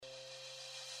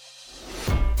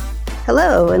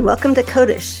Hello, and welcome to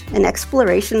Codish, an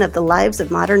exploration of the lives of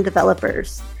modern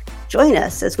developers. Join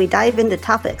us as we dive into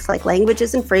topics like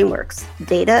languages and frameworks,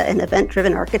 data and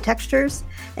event-driven architectures,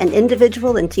 and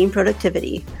individual and team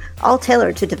productivity, all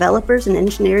tailored to developers and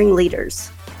engineering leaders.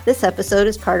 This episode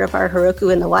is part of our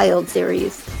Heroku in the Wild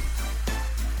series.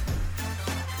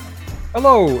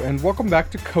 Hello, and welcome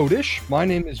back to Codish. My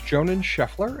name is Jonan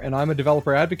Scheffler, and I'm a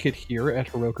developer advocate here at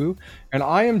Heroku, and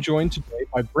I am joined today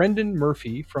by Brendan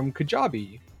Murphy from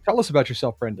Kajabi. Tell us about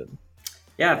yourself, Brendan.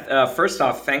 Yeah, first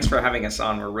off, thanks for having us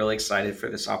on. We're really excited for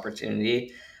this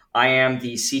opportunity. I am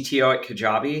the CTO at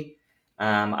Kajabi.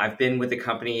 I've been with the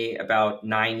company about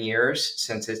 9 years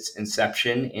since its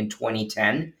inception in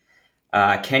 2010.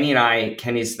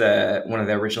 Kenny's one of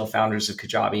the original founders of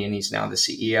Kajabi, and he's now the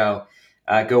CEO.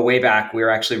 Go way back. We were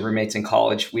actually roommates in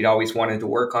college. We'd always wanted to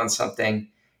work on something.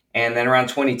 And then around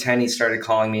 2010, he started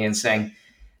calling me and saying,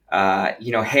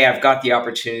 hey, I've got the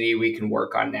opportunity we can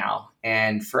work on now.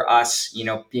 And for us,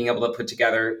 being able to put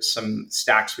together some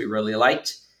stacks we really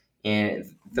liked, and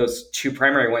those two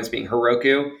primary ones being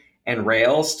Heroku and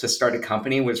Rails to start a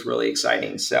company was really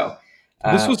exciting. So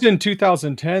this was in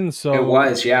 2010. So it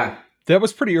was, yeah. That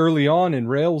was pretty early on in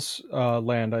Rails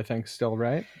land, I think, still,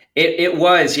 right? It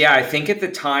was, yeah. I think at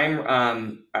the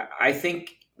time, I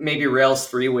think maybe Rails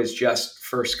 3 was just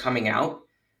first coming out.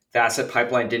 The asset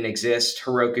pipeline didn't exist.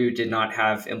 Heroku did not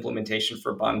have implementation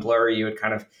for bundler. You would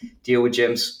kind of deal with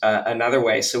gyms another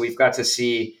way. So we've got to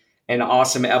see an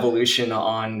awesome evolution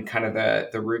on kind of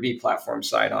the Ruby platform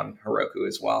side on Heroku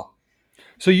as well.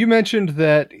 So you mentioned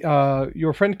that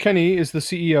your friend Kenny is the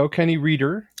CEO, Kenny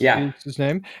Reeder is his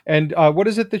name. And what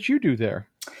is it that you do there?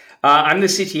 I'm the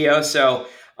CTO, so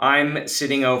I'm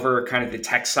sitting over kind of the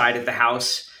tech side of the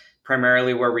house,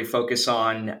 primarily where we focus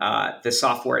on the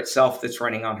software itself that's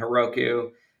running on Heroku,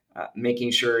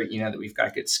 making sure that we've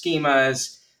got good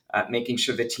schemas, making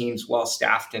sure the team's well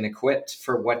staffed and equipped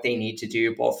for what they need to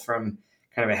do, both from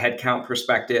kind of a headcount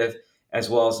perspective, as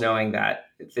well as knowing that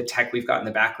the tech we've got in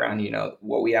the background,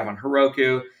 what we have on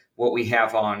Heroku, what we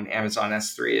have on Amazon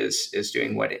S3 is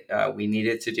doing what we need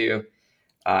it to do,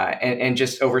 and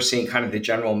just overseeing kind of the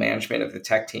general management of the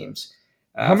tech teams.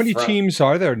 How many teams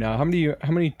are there now? How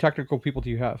many technical people do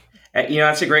you have?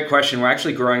 That's a great question. We're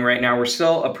actually growing right now. We're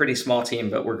still a pretty small team,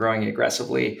 but we're growing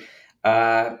aggressively.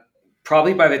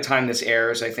 Probably by the time this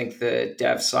airs, I think the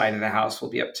dev side of the house will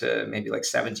be up to maybe like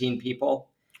 17 people.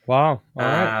 Wow. All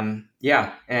right.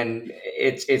 Yeah. And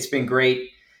it's been great.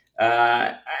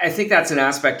 I think that's an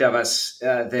aspect of us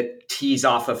that tees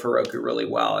off of Heroku really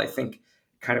well. I think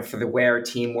kind of for the way our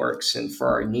team works and for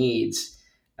our needs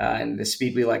and the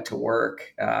speed we like to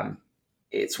work,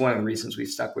 it's one of the reasons we've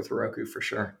stuck with Heroku for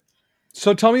sure.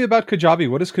 So tell me about Kajabi.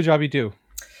 What does Kajabi do?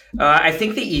 I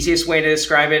think the easiest way to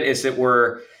describe it is that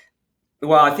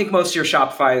I think most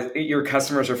of your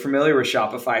customers are familiar with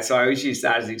Shopify, so I always use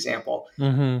that as an example.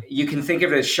 Mm-hmm. You can think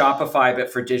of it as Shopify,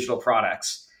 but for digital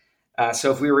products.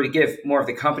 So if we were to give more of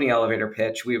the company elevator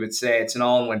pitch, we would say it's an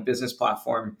all-in-one business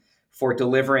platform for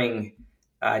delivering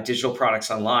digital products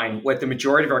online. What the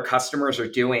majority of our customers are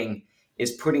doing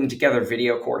is putting together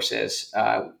video courses.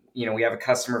 We have a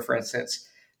customer, for instance,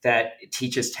 that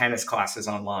teaches tennis classes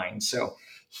online. So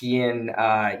he and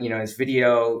his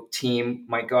video team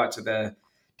might go out to the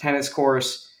tennis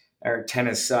course or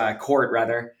tennis court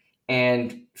rather,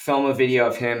 and film a video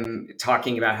of him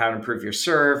talking about how to improve your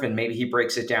serve, and maybe he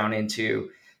breaks it down into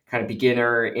kind of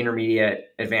beginner, intermediate,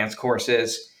 advanced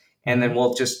courses, and then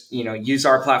we'll just use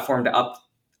our platform to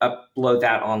upload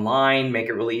that online, make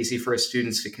it really easy for his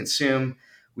students to consume.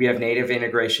 We have native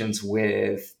integrations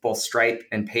with both Stripe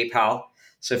and PayPal,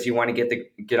 so if you want to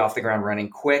get off the ground running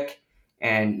quick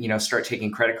and start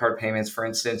taking credit card payments, for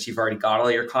instance, you've already got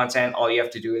all your content. All you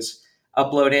have to do is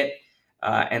upload it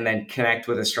and then connect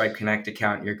with a Stripe Connect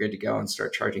account. And you're good to go and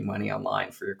start charging money online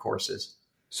for your courses.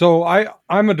 So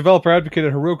I'm a developer advocate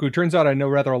at Heroku. Turns out I know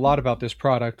rather a lot about this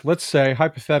product. Let's say,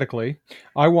 hypothetically,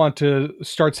 I want to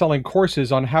start selling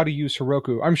courses on how to use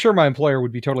Heroku. I'm sure my employer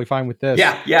would be totally fine with this.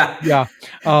 Yeah.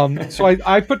 So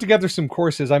I put together some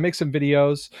courses. I make some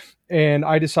videos, and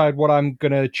I decide what I'm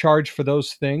going to charge for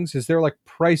those things. Is there like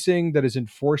pricing that is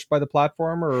enforced by the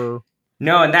platform, or?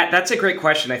 No, and that's a great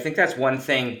question. I think that's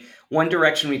one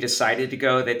direction we decided to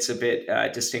go that's a bit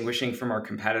distinguishing from our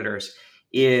competitors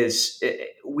is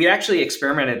we actually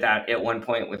experimented that at one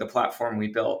point with a platform we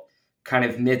built kind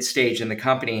of mid-stage in the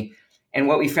company. And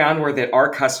what we found were that our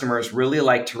customers really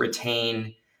like to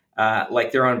retain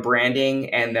like their own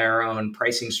branding and their own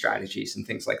pricing strategies and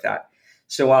things like that.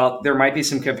 So while there might be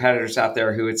some competitors out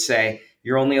there who would say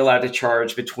you're only allowed to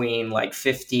charge between like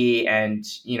 $50 and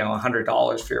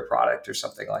 $100 for your product or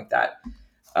something like that,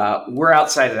 We're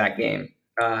outside of that game.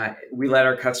 We let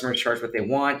our customers charge what they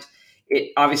want.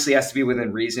 It obviously has to be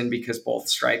within reason because both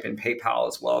Stripe and PayPal,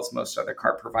 as well as most other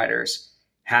card providers,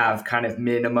 have kind of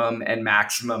minimum and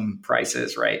maximum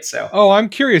prices, right? So, I'm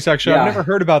curious. Actually, I've yeah, never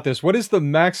heard about this. What is the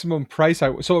maximum price?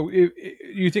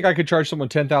 You think I could charge someone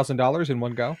 $10,000 in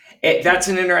one go? that's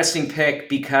an interesting pick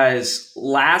because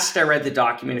last I read the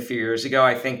document a few years ago,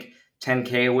 I think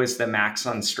 10K was the max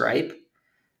on Stripe.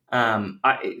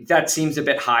 That seems a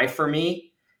bit high for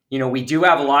me. We do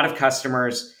have a lot of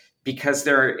customers because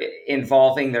they're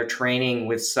involving their training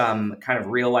with some kind of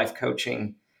real life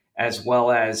coaching, as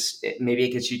well as maybe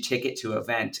it gets you ticket to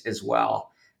event as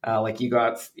well. Like you go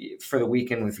out for the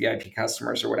weekend with VIP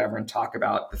customers or whatever and talk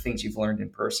about the things you've learned in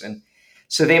person.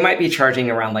 So they might be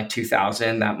charging around like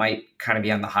 2,000. That might kind of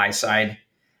be on the high side.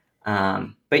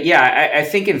 But yeah, I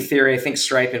think in theory, I think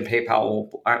Stripe and PayPal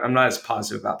I'm not as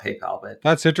positive about PayPal, but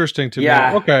That's interesting to me.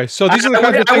 yeah. Okay, so these are the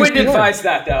kinds of I things wouldn't we learn. advise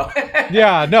that though.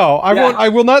 Yeah, no, I Yeah. won't. I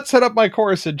will not set up my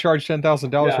course and charge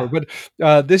 $10,000 for Yeah. it.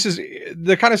 But this is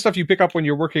the kind of stuff you pick up when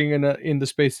you're working in the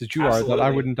space that you are that I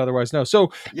Absolutely. wouldn't otherwise know.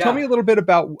 So Yeah. tell me a little bit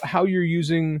about how you're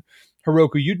using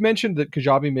Heroku. You'd mentioned that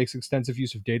Kajabi makes extensive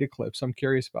use of data clips. I'm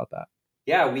curious about that.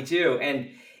 Yeah, we do, and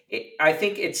I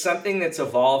think it's something that's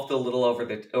evolved a little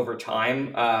over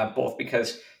time, both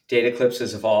because Data Clips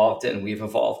has evolved and we've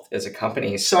evolved as a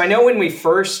company. So I know when we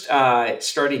first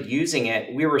started using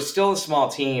it, we were still a small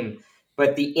team,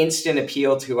 but the instant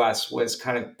appeal to us was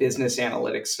kind of business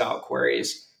analytics style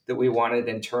queries that we wanted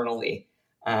internally.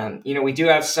 We do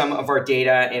have some of our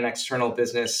data in external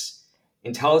business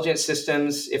intelligence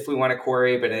systems if we want to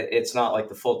query, but it's not like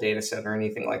the full data set or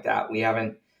anything like that. We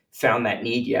haven't found that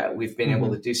need yet. We've been able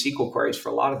to do SQL queries for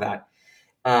a lot of that.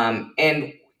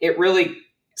 And it really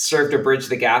served to bridge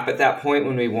the gap at that point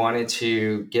when we wanted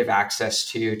to give access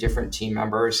to different team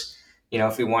members.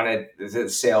 If we wanted the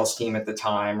sales team at the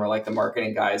time or like the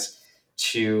marketing guys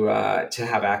to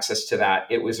have access to that,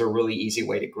 it was a really easy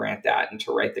way to grant that and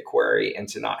to write the query and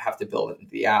to not have to build it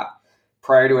into the app.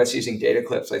 Prior to us using Data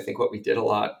Clips, I think what we did a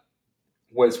lot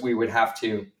was we would have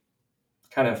to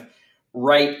kind of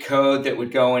write code that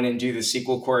would go in and do the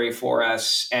SQL query for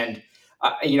us. And,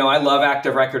 I love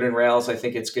Active Record and Rails. I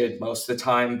think it's good most of the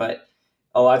time, but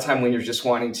a lot of time when you're just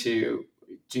wanting to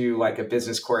do like a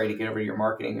business query to get over to your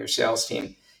marketing or sales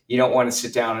team, you don't want to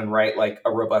sit down and write like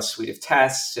a robust suite of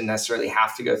tests and necessarily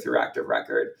have to go through Active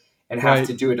Record and have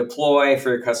to do a deploy for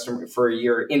your customer, for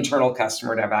your internal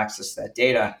customer to have access to that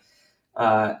data.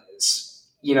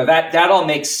 That all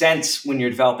makes sense when you're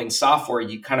developing software.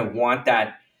 You kind of want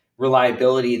that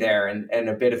reliability there and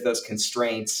a bit of those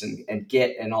constraints and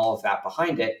Git and all of that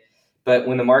behind it. But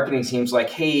when the marketing team's like,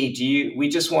 hey, we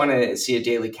just want to see a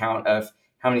daily count of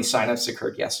how many signups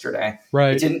occurred yesterday.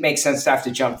 Right. It didn't make sense to have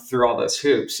to jump through all those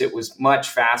hoops. It was much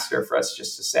faster for us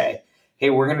just to say, hey,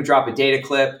 we're going to drop a data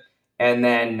clip and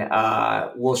then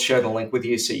we'll share the link with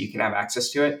you so you can have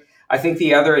access to it. I think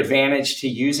the other advantage to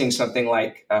using something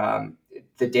like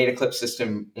the data clip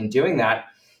system in doing that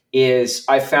is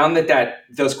I found that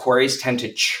those queries tend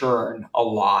to churn a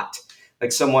lot.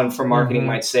 Like someone from marketing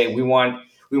might say, we want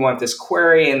this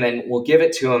query, and then we'll give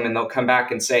it to them and they'll come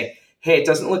back and say, hey, it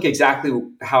doesn't look exactly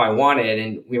how I want it.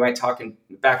 And we might talk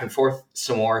back and forth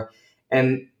some more.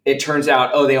 And it turns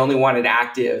out, they only wanted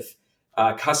active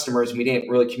customers. And we didn't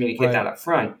really communicate that up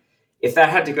front. If that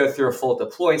had to go through a full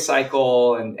deploy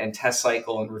cycle and test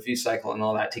cycle and review cycle and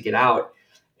all that to get out,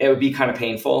 it would be kind of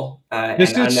painful and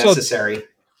unnecessary.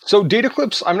 So Data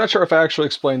Clips, I'm not sure if I actually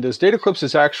explained this. Data Clips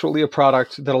is actually a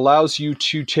product that allows you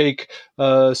to take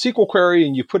a SQL query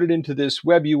and you put it into this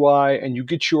web UI and you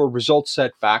get your result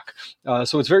set back.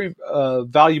 So it's very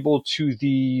valuable to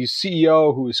the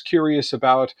CEO who is curious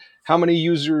about how many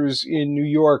users in New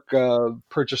York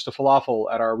purchased a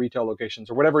falafel at our retail locations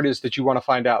or whatever it is that you want to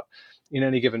find out in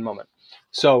any given moment.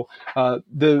 So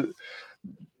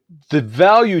the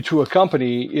value to a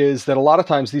company is that a lot of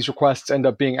times these requests end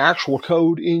up being actual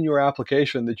code in your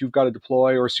application that you've got to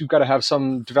deploy, or so you've got to have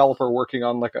some developer working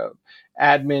on like a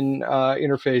admin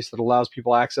interface that allows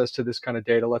people access to this kind of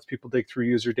data, lets people dig through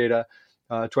user data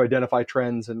to identify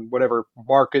trends and whatever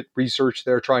market research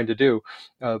they're trying to do.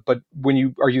 But when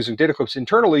you are using Data Clips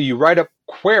internally, you write a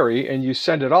query and you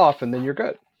send it off and then you're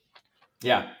good.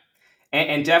 Yeah.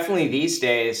 And definitely these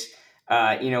days,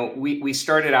 we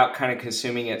started out kind of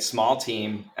consuming it small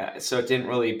team, so it didn't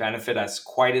really benefit us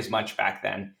quite as much back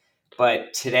then.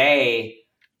 But today,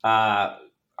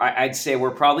 I'd say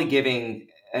we're probably giving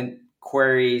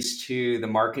queries to the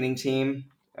marketing team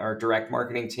or direct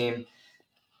marketing team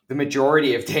the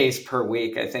majority of days per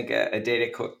week. I think a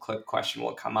data clip question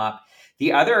will come up.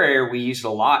 The other area we use it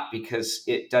a lot because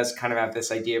it does kind of have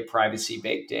this idea of privacy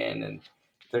baked in, and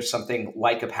there's something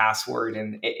like a password,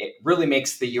 and it really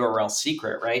makes the URL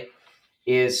secret, right?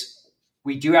 Is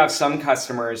we do have some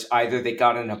customers, either they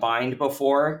got in a bind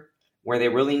before where they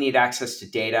really need access to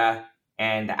data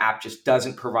and the app just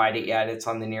doesn't provide it yet. It's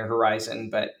on the near horizon,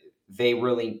 but they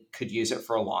really could use it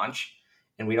for a launch,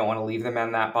 and we don't want to leave them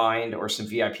in that bind, or some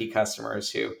VIP customers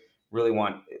who really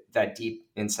want that deep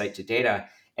insight to data.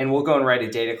 And we'll go and write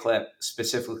a data clip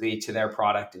specifically to their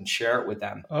product and share it with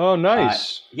them. Oh,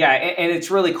 nice. And it's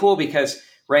really cool because,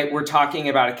 right, we're talking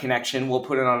about a connection. We'll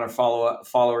put it on our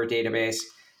follower database.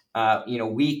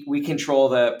 We control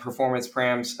the performance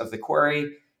params of the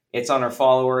query. It's on our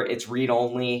follower. It's read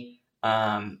only.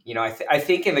 I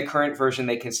think in the current version,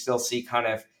 they can still see kind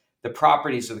of the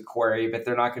properties of the query, but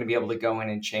they're not going to be able to go in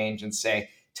and change and say,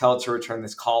 tell it to return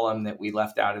this column that we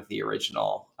left out of the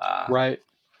original, right.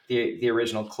 The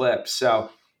original clip. So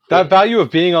that value of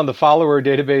being on the follower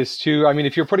database too. I mean,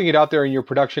 if you're putting it out there in your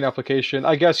production application,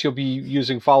 I guess you'll be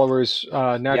using followers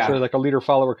naturally, like a leader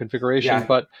follower configuration.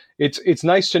 But it's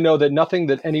nice to know that nothing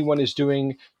that anyone is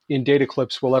doing in data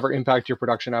clips will ever impact your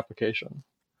production application.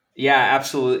 Yeah,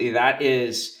 absolutely.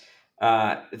 That's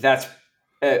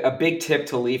a big tip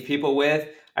to leave people with.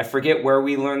 I forget where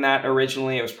we learned that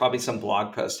originally. It was probably some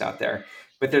blog post out there.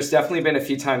 But there's definitely been a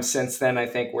few times since then, I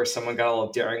think, where someone got a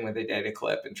little daring with a data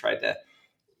clip and tried to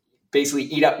basically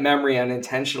eat up memory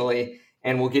unintentionally.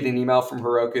 And we'll get an email from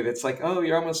Heroku that's like, oh,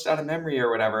 you're almost out of memory or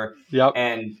whatever. Yep.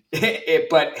 And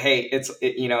but hey,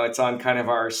 it's on kind of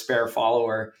our spare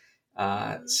follower.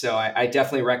 So I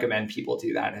definitely recommend people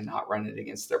do that and not run it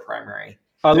against their primary.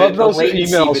 I love those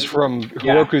emails from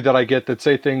Heroku that I get that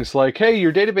say things like, hey,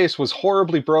 your database was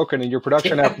horribly broken and your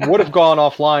production app would have gone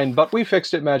offline, but we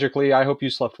fixed it magically. I hope you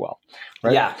slept well.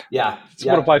 Right? Yeah. It's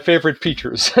one of my favorite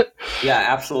features. Yeah,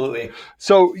 absolutely.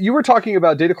 So you were talking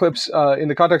about data clips in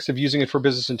the context of using it for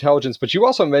business intelligence, but you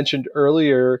also mentioned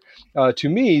earlier to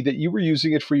me that you were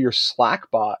using it for your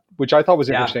Slack bot, which I thought was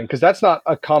interesting because that's not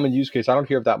a common use case. I don't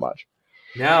hear of that much.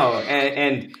 No,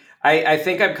 and I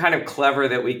think I'm kind of clever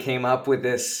that we came up with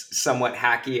this somewhat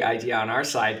hacky idea on our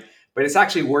side, but it's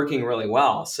actually working really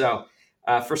well. So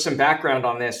for some background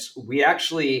on this, we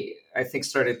actually, I think,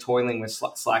 started toiling with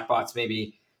Slack bots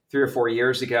maybe 3 or 4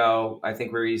 years ago. I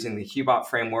think we were using the Hubot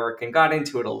framework and got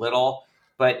into it a little,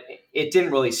 but it didn't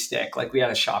really stick. Like we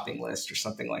had a shopping list or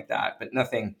something like that, but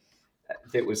nothing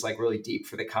that was like really deep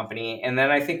for the company. And then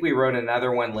I think we wrote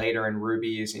another one later in Ruby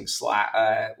using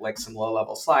Slack, like some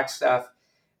low-level Slack stuff.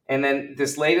 And then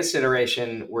this latest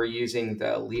iteration, we're using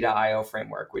the Lita.io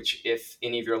framework, which if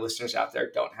any of your listeners out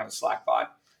there don't have a Slack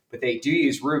bot, but they do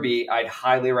use Ruby, I'd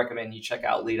highly recommend you check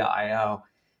out Lita.io.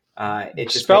 It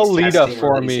just spell Lita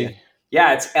for me. Easy.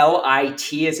 Yeah, it's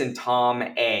L-I-T as in Tom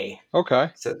A.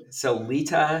 Okay. So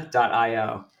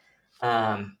Lita.io.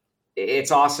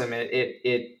 It's awesome.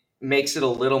 It makes it a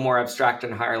little more abstract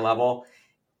and higher level.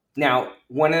 Now,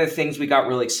 one of the things we got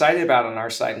really excited about on our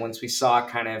side once we saw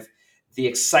kind of the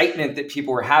excitement that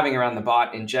people were having around the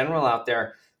bot in general out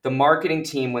there, the marketing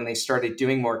team, when they started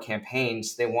doing more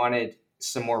campaigns, they wanted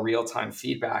some more real-time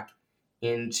feedback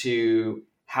into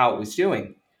how it was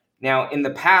doing. Now, in the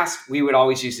past, we would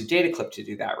always use a data clip to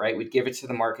do that, right? We'd give it to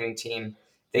the marketing team.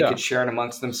 They could share it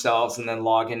amongst themselves and then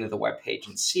log into the web page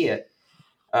and see it.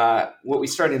 What we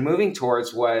started moving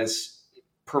towards was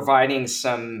providing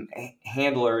some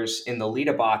handlers in the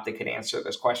Lita bot that could answer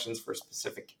those questions for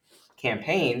specific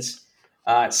campaigns.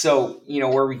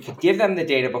 Where we could give them the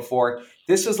data before,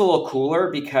 this was a little cooler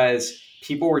because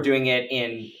people were doing it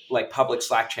in like public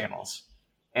Slack channels.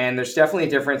 And there's definitely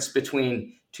a difference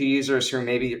between two users who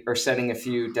maybe are setting a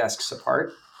few desks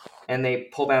apart and they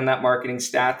pull down that marketing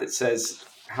stat that says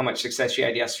how much success you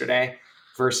had yesterday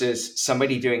versus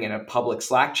somebody doing it in a public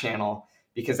Slack channel,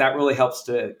 because that really helps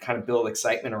to kind of build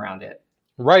excitement around it.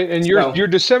 Right. And you're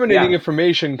disseminating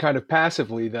information kind of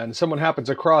passively then. Someone happens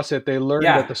across it, they learn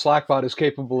that the Slack bot is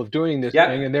capable of doing this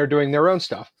thing and they're doing their own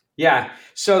stuff. Yeah.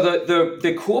 So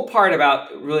the cool part about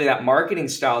really that marketing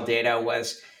style data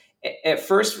was at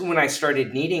first when I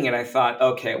started needing it, I thought,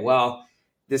 okay, well,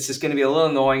 this is going to be a little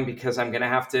annoying because I'm going to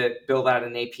have to build out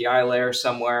an API layer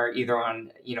somewhere, either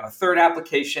on a third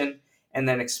application and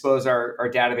then expose our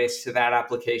database to that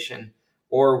application,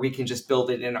 or we can just build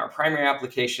it in our primary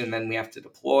application, then we have to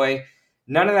deploy.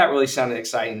 None of that really sounded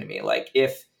exciting to me. Like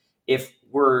if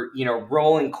we're,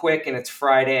 rolling quick and it's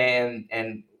Friday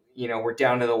and we're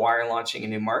down to the wire launching a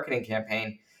new marketing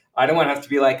campaign, I don't want to have to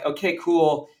be like, okay,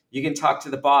 cool, you can talk to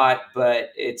the bot,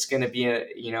 but it's going to be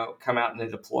come out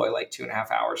and deploy like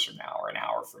 2.5 hours from now or an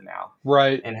hour from now.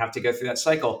 Right. And have to go through that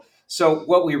cycle. So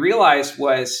what we realized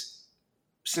was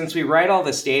since we write all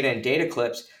this data in data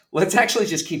clips, let's actually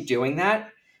just keep doing that.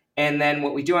 And then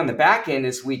what we do on the back end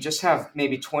is we just have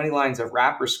maybe 20 lines of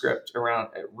wrapper script around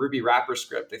Ruby wrapper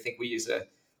script. I think we use a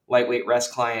lightweight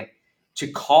REST client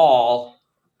to call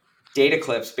data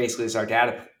clips basically as our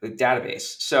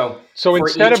database. So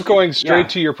instead of going straight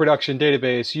to your production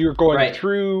database, you're going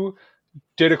through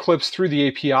data clips through the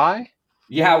API?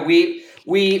 Yeah,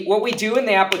 what we do in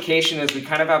the application is we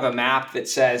kind of have a map that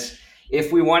says,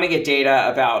 if we want to get data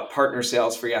about partner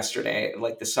sales for yesterday,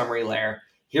 like the summary layer,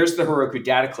 here's the Heroku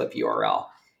data clip URL.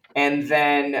 And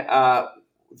then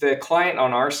the client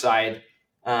on our side,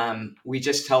 we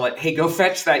just tell it, hey, go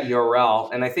fetch that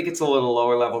URL. And I think it's a little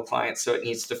lower level client, so it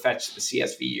needs to fetch the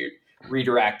CSV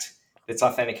redirect that's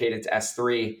authenticated to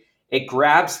S3. It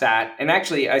grabs that. And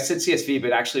actually, I said CSV,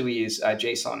 but actually we use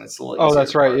JSON. It's a little easier. Oh,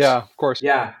 that's right. Yeah, of course.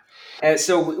 Yeah. And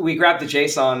so we grab the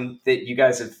JSON that you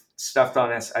guys have stuffed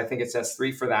on I think it's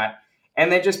S3 for that. And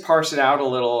then just parse it out a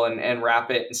little and wrap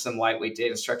it in some lightweight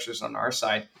data structures on our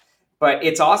side. But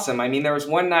it's awesome. I mean, there was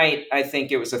one night, I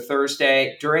think it was a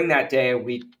Thursday. During that day,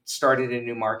 we started a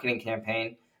new marketing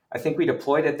campaign. I think we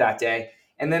deployed it that day.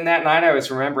 And then that night I was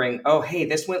remembering, oh, hey,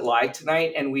 this went live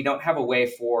tonight and we don't have a way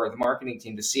for the marketing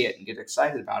team to see it and get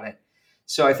excited about it.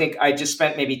 So I think I just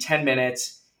spent maybe 10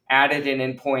 minutes, added an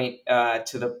endpoint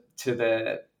to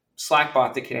the Slack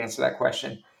bot that can answer that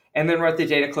question, and then wrote the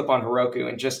data clip on Heroku.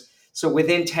 And so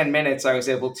within 10 minutes, I was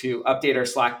able to update our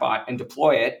Slack bot and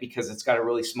deploy it because it's got a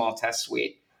really small test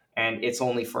suite and it's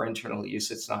only for internal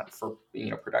use. It's not for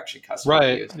production customer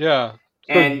use. Right. Yeah.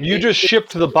 So and you just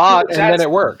shipped the bot and then it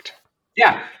worked.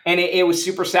 Yeah. And it was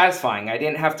super satisfying. I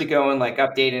didn't have to go and like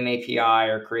update an API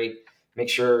or make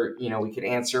sure, we could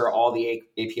answer all the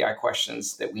API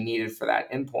questions that we needed for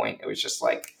that endpoint. It was just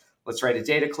like, let's write a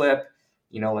data clip,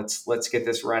 let's get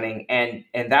this running. And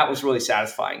that was really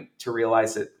satisfying to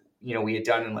realize that, we had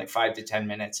done in like 5 to 10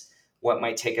 minutes what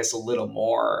might take us a little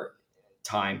more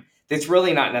time. That's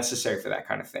really not necessary for that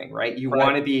kind of thing, right? You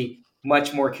want to be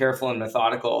much more careful and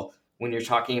methodical when you're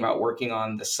talking about working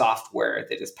on the software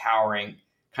that is powering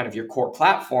kind of your core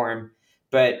platform.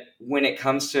 But when it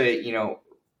comes to,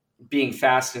 being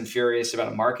fast and furious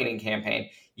about a marketing campaign,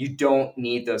 you don't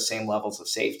need those same levels of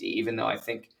safety, even though I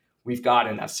think we've got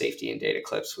enough safety in data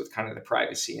clips with kind of the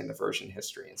privacy and the version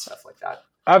history and stuff like that.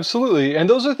 Absolutely. And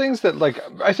those are things that, like,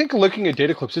 I think looking at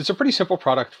data clips, it's a pretty simple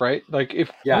product, right? Like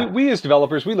if we as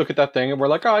developers, we look at that thing and we're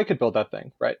like, oh, I could build that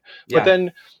thing, right? Yeah. But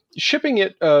then shipping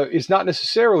it is not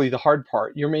necessarily the hard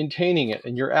part. You're maintaining it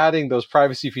and you're adding those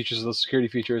privacy features, those security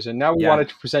features. And now we wanted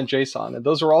to present JSON. And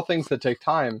those are all things that take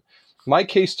time. My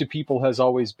case to people has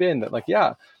always been that, like,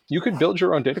 yeah, you can build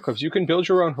your own data clips. You can build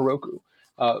your own Heroku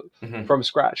from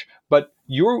scratch. But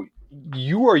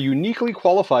you are uniquely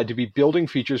qualified to be building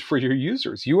features for your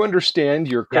users. You understand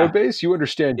your code base. You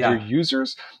understand your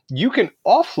users. You can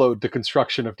offload the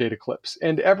construction of data clips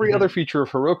and every other feature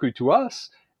of Heroku to us,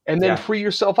 and then free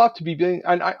yourself up to be doing.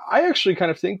 And I actually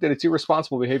kind of think that it's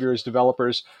irresponsible behavior as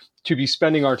developers to be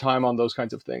spending our time on those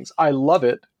kinds of things. I love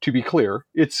it, to be clear.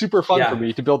 It's super fun for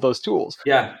me to build those tools.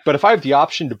 Yeah. But if I have the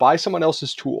option to buy someone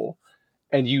else's tool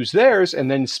and use theirs and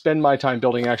then spend my time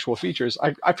building actual features,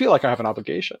 I feel like I have an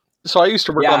obligation. So I used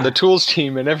to work on the tools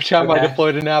team, and every time I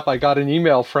deployed an app, I got an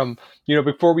email from,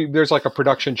 there's like a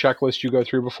production checklist you go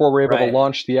through before we're able to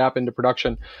launch the app into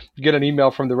production. You get an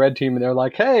email from the red team and they're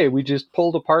like, hey, we just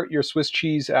pulled apart your Swiss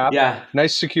cheese app. Yeah.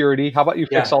 Nice security. How about you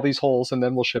fix all these holes and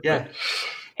then we'll ship it.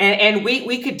 And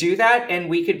we could do that, and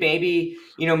we could maybe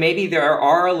there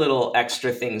are a little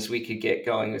extra things we could get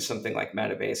going with something like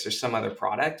Metabase or some other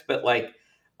product, but like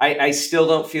I still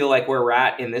don't feel like where we're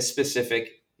at in this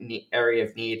specific area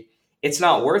of need, it's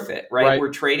not worth it, right?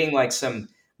 We're trading like some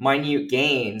minute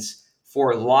gains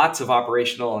for lots of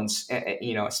operational and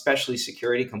especially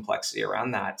security complexity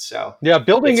around that. So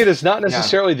building it is not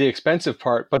necessarily the expensive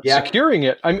part, but securing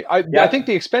it. I mean, I think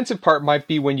the expensive part might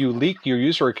be when you leak your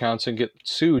user accounts and get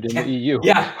sued in the EU.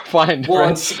 Yeah, fine. Well,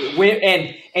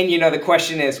 and the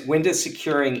question is, when does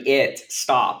securing it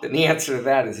stop? And the answer to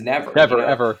that is never. Never,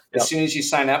 ever. As soon as you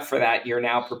sign up for that, you're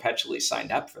now perpetually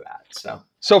signed up for that.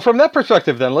 So from that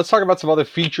perspective, then, let's talk about some other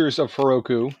features of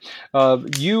Heroku.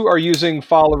 You are using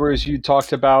followers you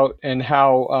talked about, and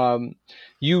how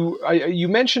you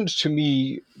mentioned to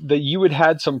me that you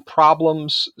had some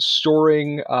problems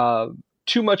storing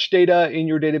too much data in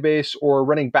your database or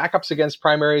running backups against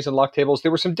primaries and lock tables.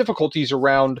 There were some difficulties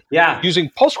around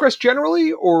using Postgres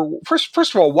generally, or first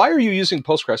of all, why are you using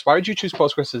Postgres? Why would you choose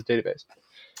Postgres as a database?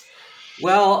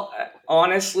 Well,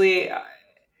 honestly,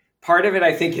 part of it,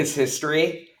 I think, is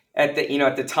history. At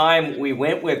the time we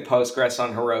went with Postgres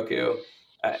on Heroku,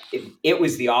 it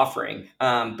was the offering.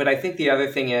 But I think the other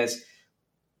thing is,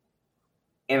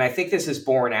 and I think this is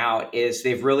borne out, is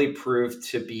they've really proved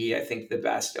to be, I think, the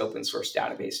best open source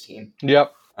database team.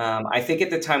 Yep. I think at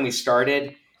the time we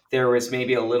started, there was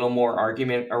maybe a little more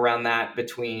argument around that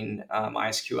between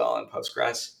MySQL and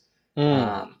Postgres.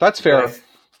 That's fair.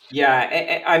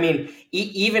 Yeah, I mean,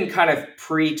 even kind of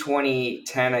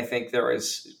pre-2010, I think there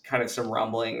was kind of some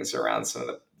rumblings around some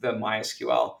of the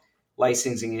MySQL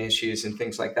licensing issues and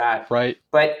things like that. Right.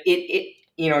 But it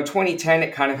 2010,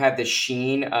 it kind of had the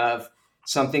sheen of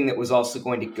something that was also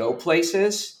going to go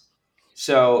places.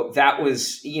 So that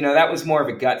was more of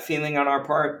a gut feeling on our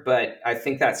part, but I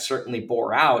think that certainly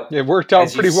bore out. It worked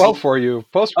out pretty well for you.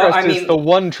 Postgres is the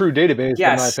one true database,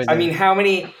 in my opinion. I mean, how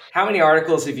many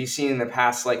articles have you seen in the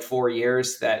past 4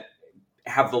 years that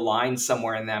have the line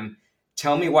somewhere in them,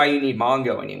 tell me why you need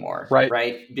Mongo anymore,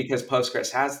 right? Because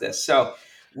Postgres has this. So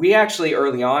we actually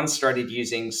early on started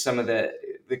using some of the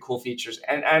cool features.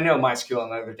 And I know MySQL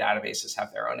and other databases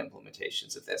have their own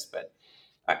implementations of this, but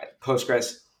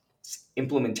Postgres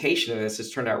implementation of this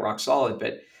has turned out rock solid.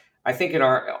 But I think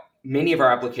in many of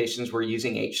our applications, we're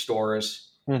using H stores.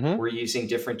 We're using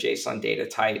different JSON data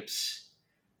types.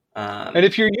 And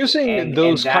if you're using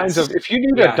those kinds of, if you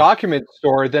need a document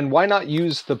store, then why not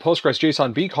use the Postgres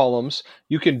JSON B columns?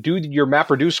 You can do your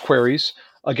MapReduce queries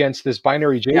against this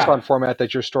binary JSON format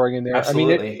that you're storing in there.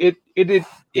 Absolutely. I mean, it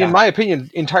in my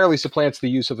opinion, entirely supplants the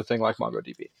use of a thing like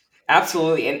MongoDB.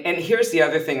 Absolutely. And here's the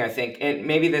other thing I think, and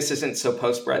maybe this isn't so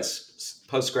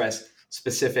Postgres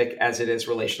specific as it is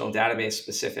relational database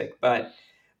specific, but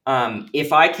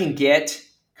if I can get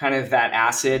kind of that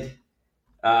ACID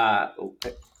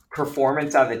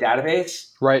performance out of the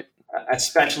database, right,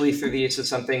 especially through the use of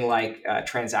something like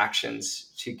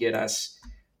transactions to get us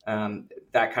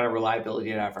that kind of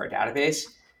reliability out of our database,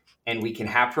 and we can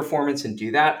have performance and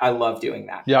do that, I love doing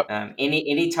that. Yep.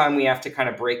 Anytime we have to kind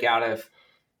of break out of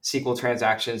SQL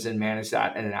transactions and manage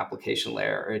that in an application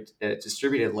layer or a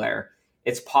distributed layer,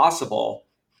 it's possible,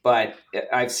 but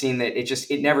I've seen that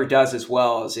it never does as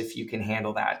well as if you can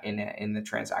handle that in the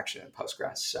transaction in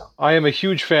Postgres. So I am a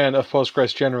huge fan of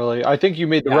Postgres generally. I think you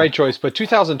made the right choice, but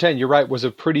 2010, you're right, was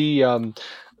a pretty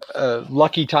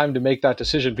lucky time to make that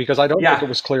decision, because I don't think it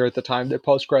was clear at the time that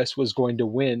Postgres was going to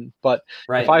win. But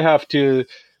if I have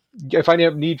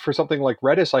need for something like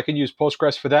Redis, I can use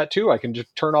Postgres for that too. I can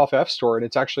just turn off FStore, and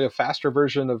it's actually a faster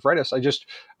version of Redis.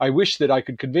 I wish that I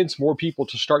could convince more people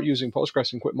to start using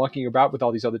Postgres and quit mucking about with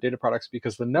all these other data products,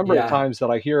 because the number of times that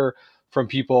I hear from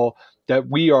people that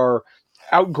we are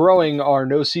outgrowing our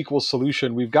NoSQL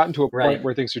solution, we've gotten to a point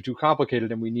where things are too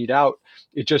complicated and we need out.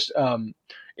 It just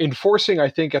enforcing, I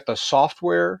think, at the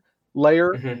software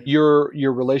layer, your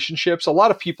relationships. A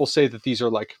lot of people say that these are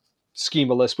like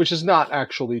schema lists, which is not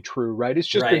actually true, right? It's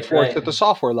just enforced at the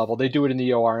software level. They do it in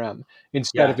the ORM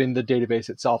instead of in the database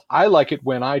itself. I like it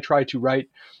when I try to write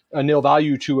a nil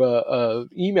value to a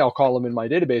email column in my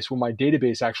database when my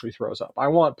database actually throws up. I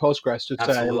want Postgres to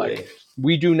say,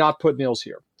 we do not put nils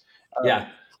here.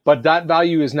 But that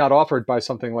value is not offered by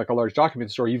something like a large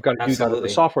document store. You've got to do that at the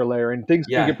software layer, and things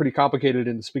can get pretty complicated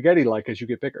in the spaghetti-like as you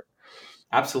get bigger.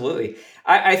 Absolutely.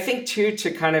 I think, too, to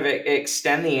kind of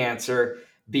extend the answer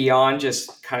beyond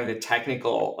just kind of the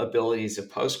technical abilities of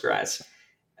Postgres,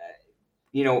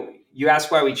 you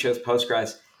asked why we chose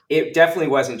Postgres. It definitely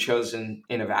wasn't chosen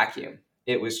in a vacuum.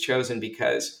 It was chosen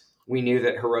because we knew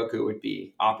that Heroku would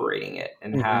be operating it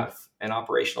and have an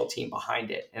operational team behind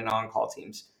it and on-call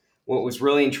teams. What was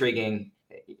really intriguing,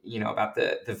 about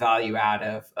the value add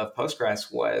of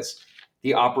Postgres was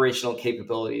the operational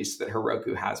capabilities that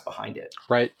Heroku has behind it.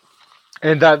 Right.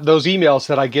 And those emails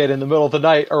that I get in the middle of the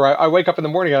night, or I wake up in the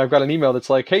morning and I've got an email that's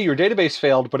like, hey, your database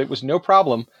failed, but it was no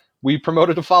problem. We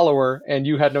promoted a follower and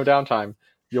you had no downtime.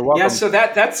 You're welcome. Yeah, so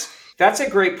that's a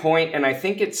great point. And I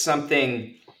think it's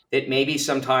something that maybe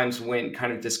sometimes when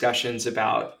kind of discussions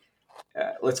about,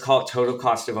 let's call it total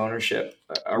cost of ownership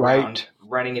around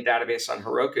running a database on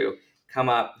Heroku come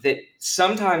up, that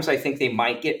sometimes I think they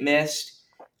might get missed.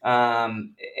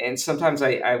 And sometimes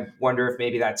I wonder if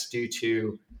maybe that's due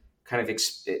to kind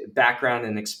of background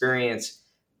and experience.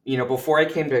 Before I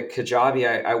came to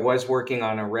Kajabi, I was working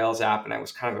on a Rails app and I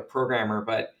was kind of a programmer,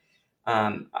 but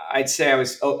I'd say I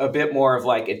was a bit more of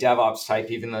like a DevOps type,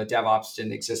 even though DevOps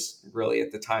didn't exist really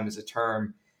at the time as a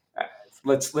term.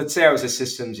 Let's say I was a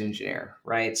systems engineer,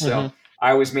 right? So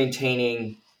I was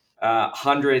maintaining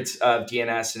hundreds of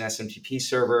DNS and SMTP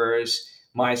servers,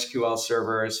 MySQL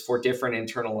servers for different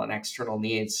internal and external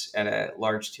needs at a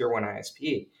large tier 1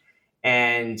 ISP.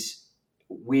 And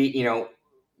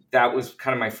that was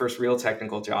kind of my first real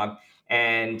technical job.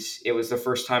 And it was the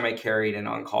first time I carried an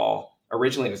on-call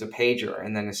originally it was a pager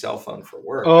and then a cell phone for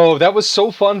work. Oh, that was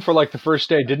so fun for like the first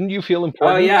day. Didn't you feel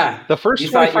important? Oh yeah. The first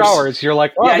 24 hours, you're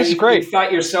like, wow, this is great. You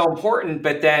thought you're so important,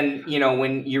 but then,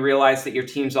 when you realize that your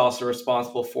team's also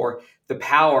responsible for the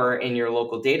power in your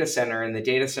local data center, and the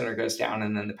data center goes down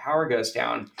and then the power goes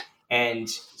down, and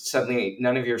suddenly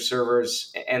none of your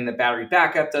servers and the battery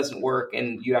backup doesn't work,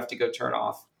 and you have to go turn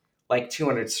off like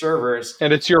 200 servers.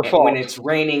 And it's your fault. When it's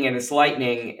raining and it's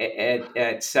lightning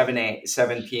at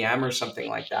 7 p.m. or something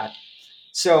like that.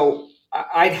 So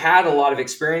I'd had a lot of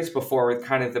experience before with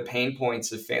kind of the pain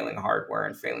points of failing hardware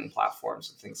and failing platforms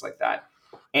and things like that.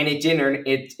 And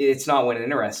it's not what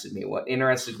interested me. What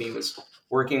interested me was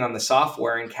working on the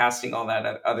software and casting all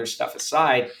that other stuff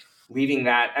aside, leaving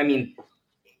that. I mean,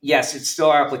 yes, it's still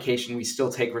our application. We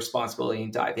still take responsibility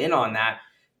and dive in on that.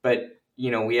 But,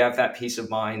 we have that peace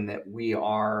of mind that we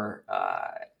are,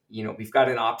 we've got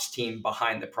an ops team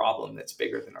behind the problem that's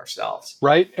bigger than ourselves.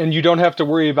 Right. And you don't have to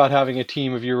worry about having a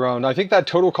team of your own. I think that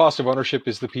total cost of ownership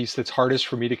is the piece that's hardest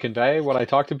for me to convey when I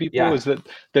talk to people, is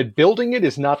that building it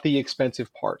is not the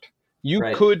expensive part. You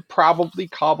could probably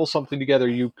cobble something together.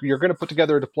 You're going to put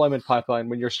together a deployment pipeline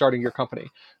when you're starting your company,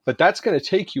 but that's going to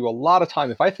take you a lot of time.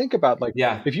 If I think about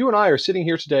if you and I are sitting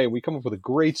here today, we come up with a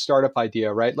great startup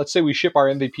idea, right? Let's say we ship our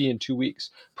MVP in 2 weeks.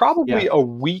 Probably a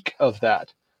week of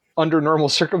that under normal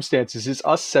circumstances is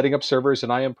us setting up servers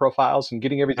and IAM profiles and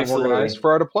getting everything organized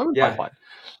for our deployment pipeline.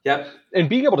 Yep. And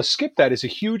being able to skip that is a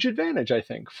huge advantage, I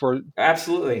think, for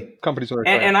companies that are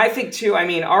trying. And I think too, I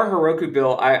mean, our Heroku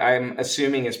bill, I'm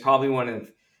assuming, is probably one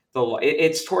of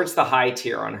it's towards the high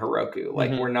tier on Heroku.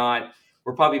 Like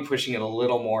we're probably pushing it a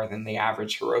little more than the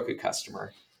average Heroku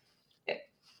customer.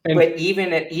 But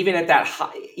even at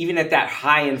that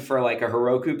high end for like a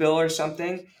Heroku bill or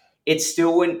something, it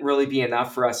still wouldn't really be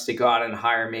enough for us to go out and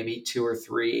hire maybe 2 or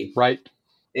 3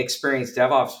 experienced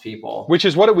DevOps people, which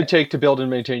is what it would take to build and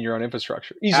maintain your own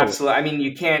infrastructure. Easily. Absolutely. I mean,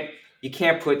 you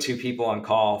can't put 2 people on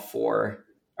call for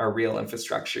a real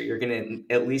infrastructure. You're going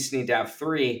to at least need to have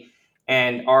 3.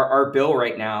 And our bill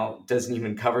right now doesn't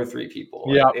even cover 3 people.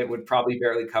 Yeah. It would probably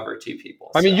barely cover 2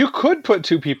 people. I mean, you could put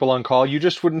 2 people on call. You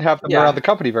just wouldn't have them around the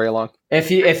company very long.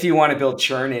 If you want to build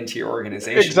churn into your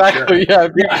organization. Exactly.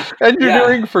 Sure. Yeah.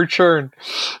 Engineering for churn.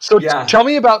 So tell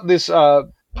me about this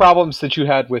problems that you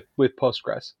had with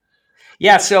Postgres.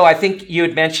 Yeah. So I think you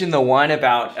had mentioned the one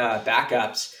about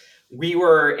backups. We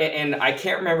were, and I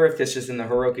can't remember if this is in the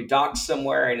Heroku docs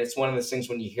somewhere. And it's one of those things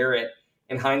when you hear it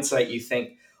in hindsight, you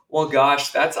think, well,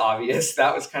 gosh, that's obvious.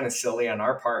 That was kind of silly on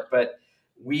our part. But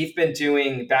we've been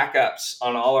doing backups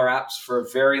on all our apps for a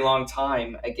very long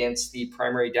time against the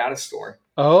primary data store.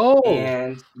 Oh.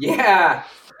 And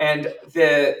and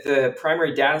the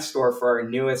primary data store for our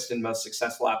newest and most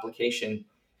successful application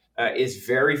is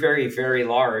very, very, very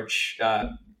large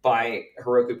by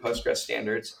Heroku Postgres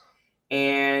standards.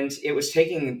 And it was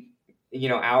taking,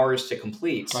 hours to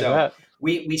complete. So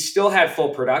we still had full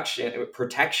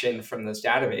protection from those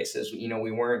databases.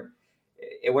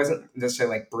 It wasn't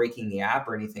necessarily like breaking the app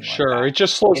or anything like that. Sure, it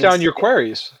just slows down your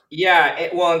queries. Yeah,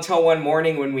 until one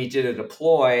morning when we did a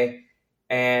deploy,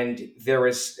 and there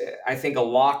was, I think, a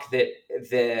lock that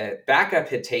the backup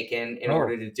had taken in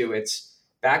order to do its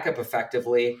backup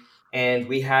effectively. And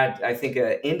we had, I think,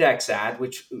 an index add,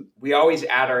 which we always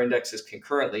add our indexes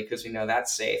concurrently because we know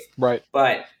that's safe. Right.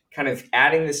 But kind of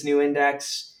adding this new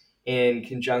index in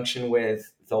conjunction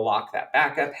with the lock that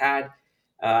backup had,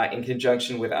 in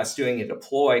conjunction with us doing a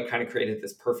deploy, kind of created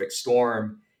this perfect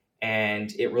storm,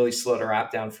 and it really slowed our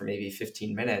app down for maybe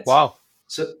 15 minutes. Wow.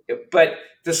 So, but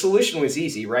the solution was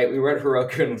easy, right? We wrote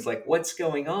Heroku and was like, what's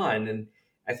going on? And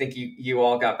I think you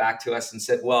all got back to us and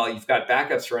said, well, you've got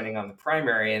backups running on the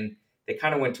primary, and they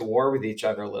kind of went to war with each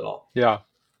other a little. Yeah.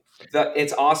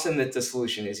 It's awesome that the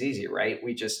solution is easy, right?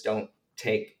 We just don't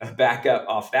take a backup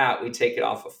off that. We take it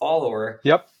off a follower,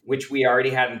 which we already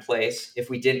had in place. If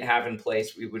we didn't have in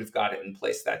place, we would have got it in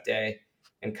place that day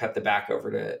and cut the back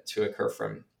over to occur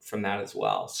from that as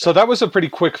well. So that was a pretty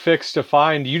quick fix to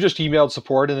find. You just emailed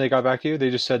support and they got back to you? They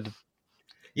just said...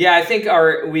 Yeah, I think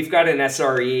we've got an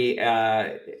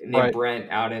SRE named Brent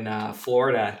out in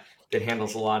Florida that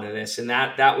handles a lot of this. And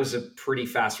that was a pretty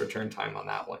fast return time on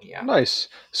that one. Yeah. Nice.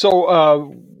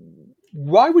 So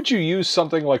why would you use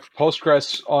something like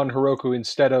Postgres on Heroku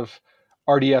instead of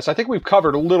RDS? I think we've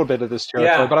covered a little bit of this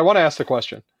territory, but I want to ask the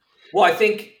question. Well, I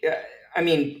think,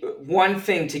 one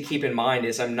thing to keep in mind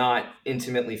is I'm not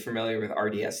intimately familiar with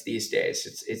RDS these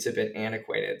days. It's a bit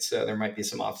antiquated. So there might be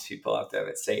some ops people out there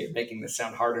that say you're making this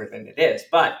sound harder than it is.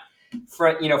 But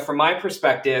from my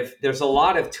perspective, there's a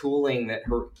lot of tooling that,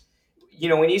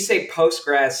 when you say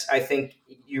Postgres, I think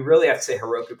you really have to say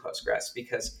Heroku Postgres,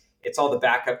 because It's all the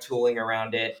backup tooling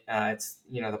around it. It's,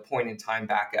 the point in time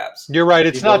backups. You're right.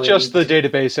 It's not just the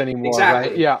database anymore,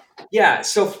 exactly. Right? Yeah. Yeah.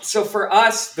 So for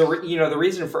us, the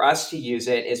reason for us to use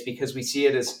it is because we see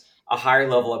it as a higher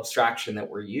level abstraction that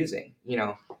we're using.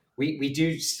 We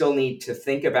do still need to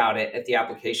think about it at the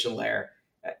application layer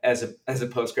as a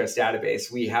Postgres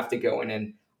database. We have to go in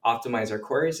and optimize our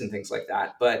queries and things like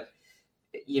that. But,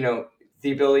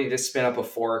 the ability to spin up a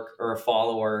fork or a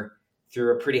follower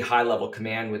through a pretty high level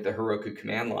command with the Heroku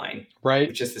command line, right,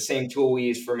 which is the same tool we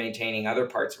use for maintaining other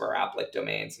parts of our applet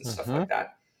domains and stuff like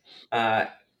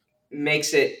that,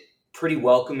 makes it pretty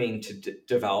welcoming to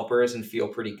developers and feel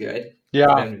pretty good for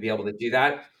them to be able to do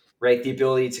that, right? The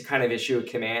ability to kind of issue a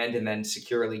command and then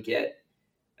securely get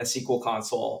a SQL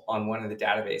console on one of the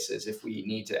databases if we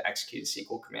need to execute a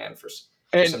SQL command for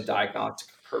some diagnostic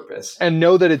purpose. And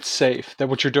know that it's safe, that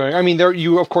what you're doing. I mean,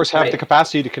 you, of course, have the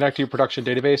capacity to connect to your production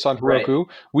database on Heroku.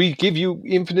 Right. We give you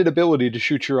infinite ability to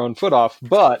shoot your own foot off,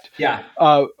 but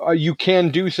you can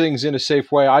do things in a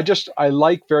safe way. I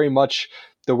like very much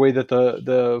the way that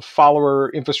the follower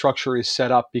infrastructure is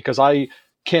set up, because I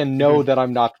can know that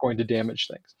I'm not going to damage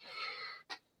things.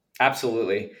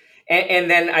 Absolutely.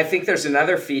 And then I think there's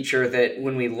another feature that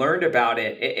when we learned about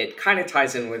it kind of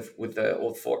ties in with the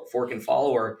old fork and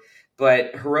follower,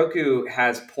 but Heroku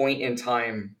has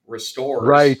point-in-time restores,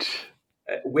 right?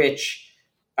 Which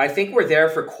I think were there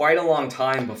for quite a long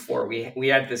time before. We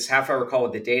had this half-hour call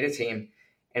with the data team,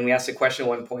 and we asked a question at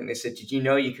one point, and they said, did you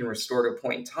know you can restore to a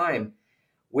point in time?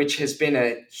 Which has been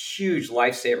a huge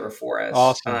lifesaver for us.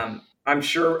 Awesome. I'm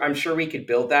sure we could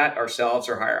build that ourselves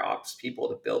or hire ops people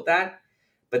to build that.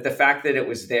 But the fact that it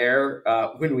was there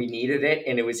when we needed it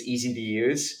and it was easy to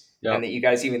use, and that you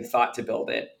guys even thought to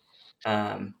build it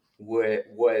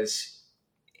was,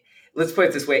 let's put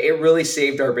it this way, it really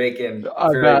saved our bacon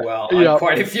very well on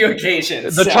quite a few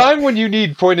occasions. The time when you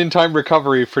need point-in-time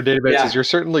recovery for databases, you're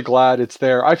certainly glad it's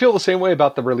there. I feel the same way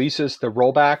about the releases, the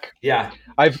rollback. Yeah.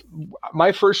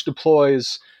 My first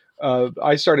deploys,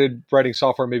 I started writing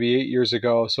software maybe 8 years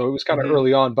ago, so it was kind of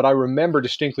early on, but I remember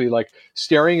distinctly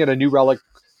staring at a New Relic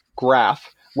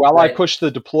graph while I pushed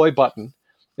the deploy button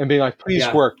and being like,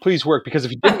 please work, because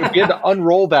if we had to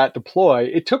unroll that deploy,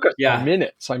 it took us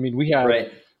minutes. I mean,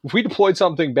 if we deployed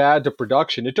something bad to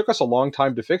production, it took us a long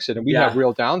time to fix it, and we had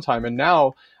real downtime. And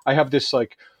now I have this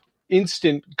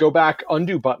instant go back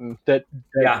undo button that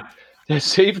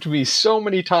saved me so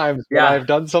many times when I've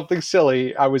done something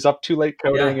silly. I was up too late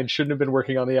coding and shouldn't have been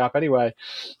working on the app anyway.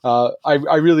 I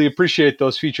really appreciate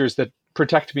those features that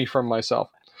protect me from myself.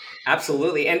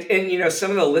 Absolutely. And some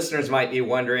of the listeners might be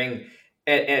wondering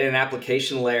at an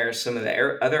application layer, some of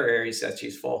the other areas that's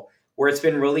useful. Where it's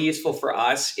been really useful for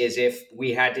us is if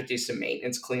we had to do some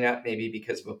maintenance cleanup, maybe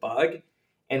because of a bug,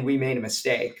 and we made a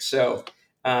mistake. So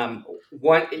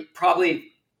one of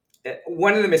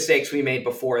the mistakes we made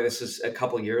before, this is a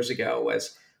couple years ago,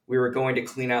 was we were going to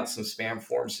clean out some spam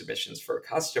form submissions for a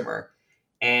customer,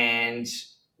 and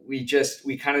we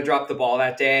kind of dropped the ball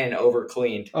that day and over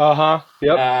cleaned.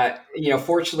 Yep.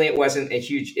 Fortunately, it wasn't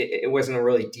it wasn't a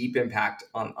really deep impact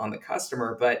on the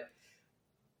customer, but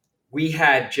we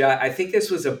had I think this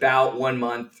was about 1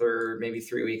 month or maybe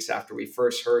 3 weeks after we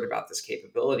first heard about this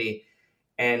capability.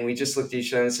 And we just looked at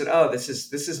each other and said, oh, this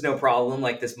is no problem.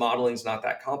 This modeling's not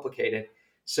that complicated.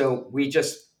 So we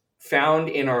just found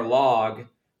in our log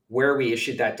where we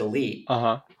issued that delete,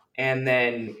 and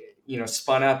then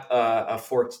spun up a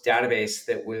forked database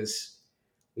that was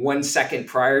 1 second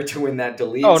prior to when that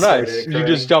delete started occurring. You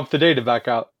just dumped the data back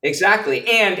out. Exactly.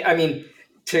 And I mean,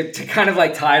 to kind of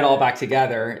tie it all back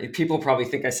together, people probably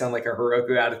think I sound like a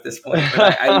Heroku ad at this point,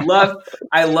 but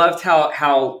I loved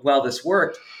how well this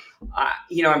worked.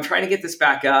 I'm trying to get this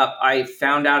back up. I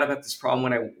found out about this problem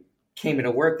when I came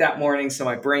into work that morning, so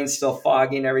my brain's still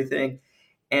foggy and everything.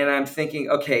 And I'm thinking,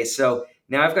 okay, so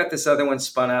now I've got this other one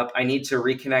spun up. I need to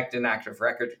reconnect an active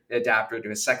record adapter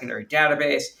to a secondary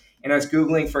database. And I was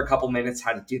Googling for a couple minutes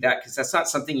how to do that, because that's not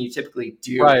something you typically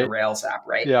do with a Rails app,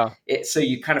 right? Yeah. So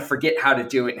you kind of forget how to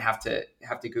do it and have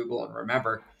to Google and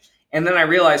remember. And then I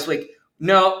realized,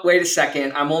 no, wait a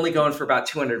second. I'm only going for about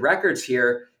 200 records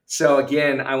here. So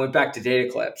again, I went back to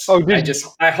data clips.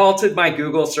 I halted my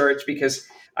Google search because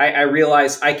I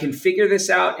realized I can figure this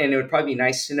out, and it would probably be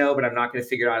nice to know, but I'm not going to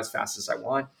figure it out as fast as I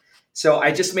want. So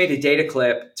I just made a data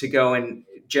clip to go and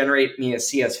generate me a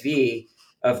CSV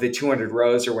of the 200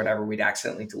 rows or whatever we'd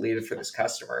accidentally deleted for this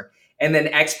customer, and then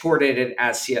exported it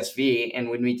as CSV. And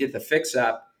when we did the fix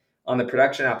up on the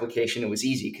production application, it was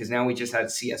easy because now we just had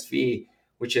CSV,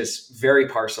 which is very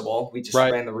parsable. We just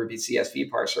ran the Ruby CSV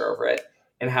parser over it,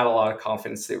 and had a lot of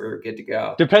confidence that we were good to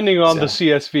go. Depending on the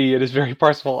CSV, it is very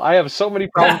parsable. I have so many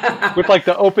problems with like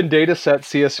the open data set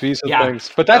CSVs and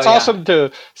things, but that's awesome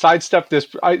to sidestep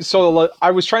this.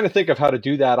 I was trying to think of how to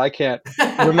do that. I can't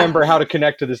remember how to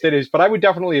connect to this database, but I would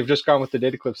definitely have just gone with the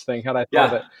data clips thing had I thought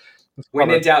of it.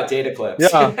 When in doubt, data clips.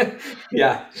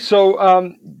 Yeah.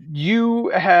 So you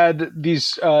had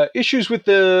these issues with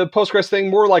the Postgres thing,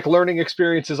 more like learning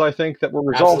experiences, I think, that were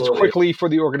resolved quickly for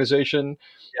the organization.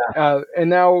 Yeah. And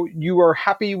now you are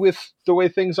happy with the way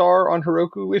things are on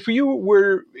Heroku. If you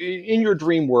were in your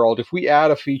dream world, if we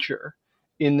add a feature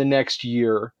in the next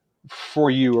year for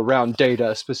you around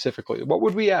data specifically, what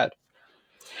would we add?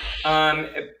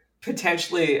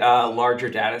 Potentially larger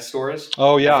data stores.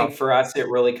 Oh, yeah. I think for us, it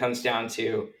really comes down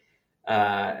to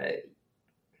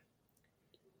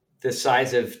the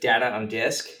size of data on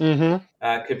disk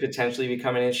could potentially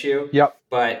become an issue. Yep.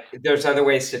 But there's other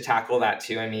ways to tackle that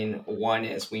too. I mean, one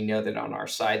is we know that on our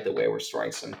side, the way we're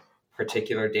storing some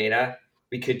particular data,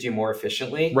 we could do more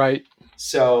efficiently. Right.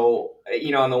 So,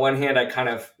 on the one hand, I kind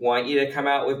of want you to come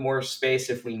out with more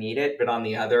space if we need it. But on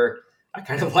the other, I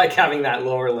kind of like having that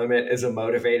lower limit as a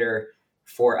motivator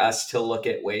for us to look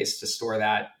at ways to store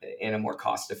that in a more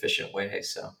cost-efficient way.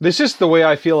 So this is the way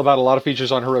I feel about a lot of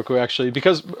features on Heroku, actually,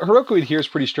 because Heroku adheres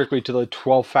pretty strictly to the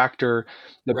 12-factor,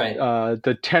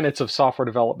 the tenets of software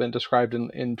development described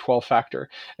in 12-factor.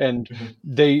 And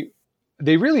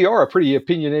they really are a pretty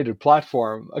opinionated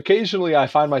platform. Occasionally, I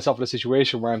find myself in a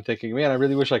situation where I'm thinking, man, I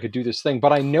really wish I could do this thing,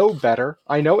 but I know better.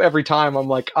 I know every time I'm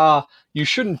like, you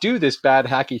shouldn't do this bad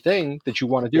hacky thing that you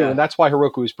want to do. And that's why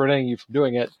Heroku is preventing you from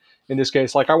doing it. In this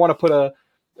case, like I want to put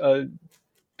a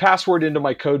password into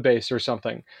my code base or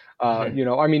something. I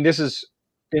mean, this is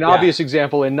an obvious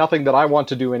example and nothing that I want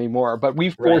to do anymore, but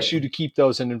we force you to keep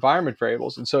those in environment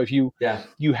variables. And so if you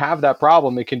have that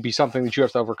problem, it can be something that you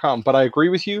have to overcome. But I agree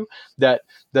with you that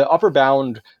the upper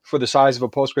bound for the size of a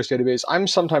Postgres database, I'm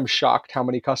sometimes shocked how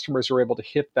many customers are able to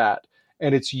hit that.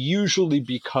 And it's usually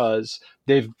because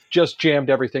they've just jammed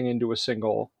everything into a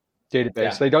single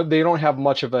database. They don't have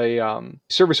much of a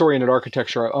service-oriented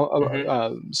architecture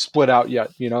split out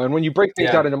yet, And when you break things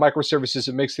out into microservices,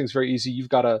 it makes things very easy. You've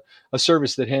got a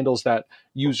service that handles that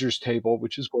users table,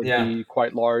 which is going to be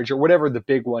quite large, or whatever the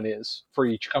big one is for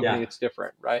each company. It's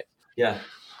different, right? Yeah,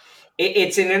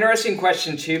 it's an interesting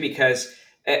question too because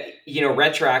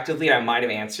retroactively, I might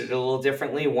have answered it a little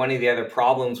differently. One of the other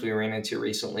problems we ran into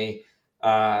recently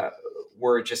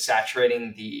were just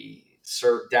saturating the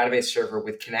database server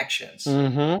with connections.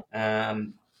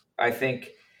 I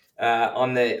think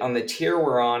on the tier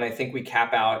we're on, I think we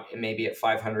cap out maybe at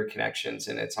 500 connections,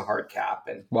 and it's a hard cap.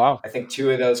 And I think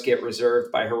 2 of those get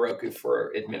reserved by Heroku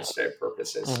for administrative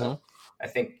purposes. So I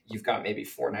think you've got maybe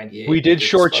 498. We did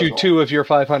short you 2 of your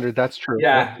 500. That's true.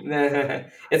 Yeah.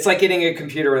 It's like getting a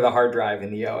computer with a hard drive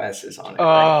and the OS is on it.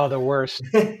 Oh, the worst.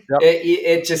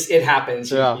 It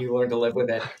happens. You learn to live with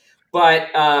it. But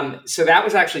so that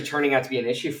was actually turning out to be an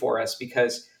issue for us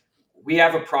because we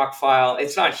have a proc file.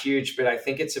 It's not huge, but I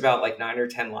think it's about like 9 or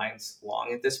 10 lines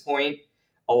long at this point.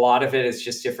 A lot of it is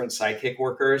just different Sidekick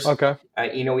workers. Okay.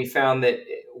 We found that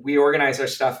we organize our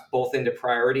stuff both into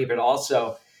priority, but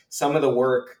also some of the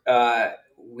work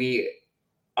we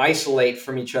isolate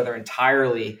from each other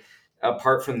entirely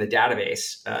apart from the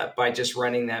database by just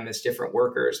running them as different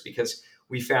workers because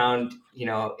we found,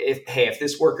 if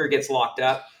this worker gets locked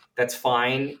up, that's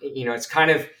fine. It's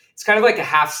kind of like a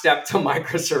half step to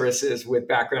microservices with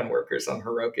background workers on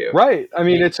Heroku. Right. I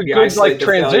mean, it's a good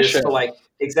transition.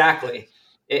 Exactly.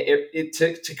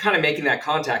 To kind of making that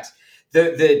context.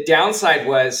 The downside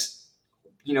was,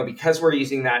 because we're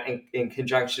using that in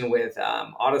conjunction with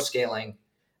auto scaling,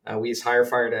 we use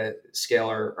HireFire to scale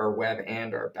our web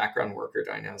and our background worker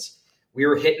dynos. We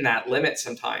were hitting that limit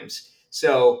sometimes.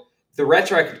 So the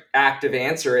retroactive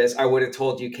answer is I would have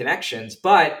told you connections,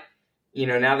 but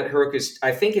now that Heroku's,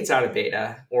 I think it's out of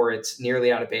beta or it's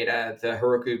nearly out of beta, the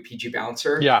Heroku PG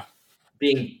Bouncer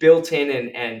being built in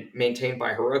and maintained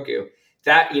by Heroku,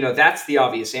 that's the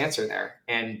obvious answer there.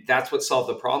 And that's what solved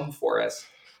the problem for us.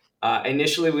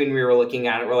 Initially, when we were looking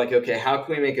at it, we're like, okay, how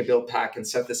can we make a build pack and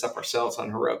set this up ourselves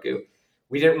on Heroku?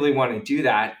 We didn't really want to do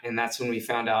that. And that's when we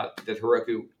found out that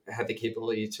Heroku had the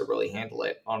capability to really handle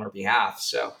it on our behalf.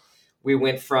 So we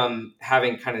went from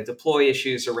having kind of deploy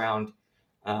issues around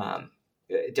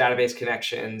database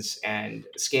connections and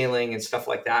scaling and stuff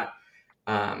like that,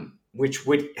 which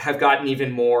would have gotten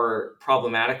even more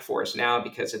problematic for us now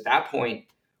because at that point,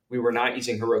 we were not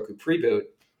using Heroku Preboot.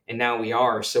 And now we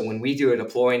are. So when we do a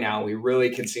deploy now, we really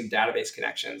consume database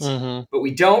connections, but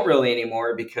we don't really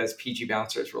anymore because PG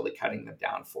Bouncer is really cutting them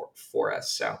down for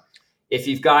us. So if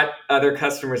you've got other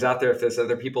customers out there, if there's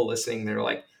other people listening, they're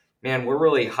like, man, we're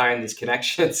really high on these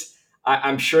connections.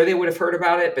 I'm sure they would have heard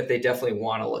about it, but they definitely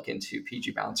want to look into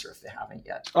PG Bouncer if they haven't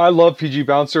yet. I love PG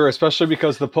Bouncer, especially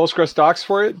because the Postgres docs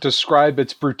for it describe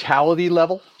its brutality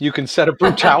level. You can set a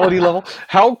brutality level.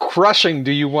 How crushing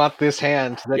do you want this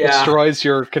hand that destroys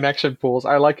your connection pools?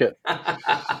 I like it.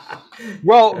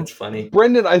 Well, that's funny.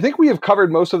 Brendan, I think we have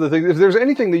covered most of the things. If there's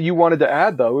anything that you wanted to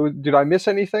add, though, did I miss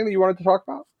anything that you wanted to talk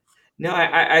about? No,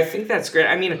 I think that's great.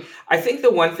 I mean, I think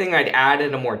the one thing I'd add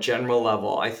at a more general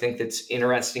level, I think that's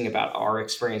interesting about our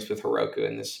experience with Heroku,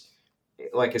 and this,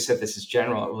 like I said, this is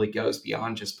general, it really goes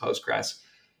beyond just Postgres,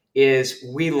 is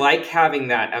we like having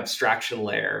that abstraction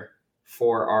layer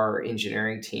for our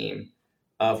engineering team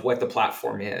of what the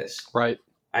platform is. Right.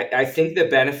 I think the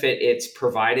benefit it's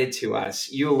provided to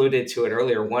us, you alluded to it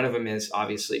earlier, one of them is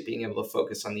obviously being able to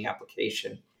focus on the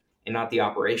application and not the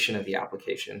operation of the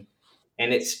application.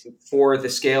 And it's for the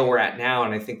scale we're at now,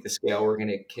 and I think the scale we're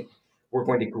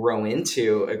going to grow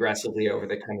into aggressively over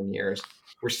the coming years.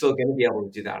 We're still going to be able to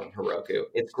do that on Heroku.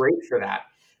 It's great for that.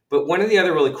 But one of the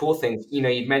other really cool things, you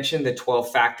mentioned the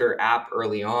 12-factor app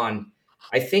early on.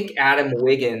 I think Adam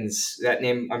Wiggins, that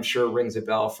name I'm sure rings a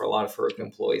bell for a lot of Heroku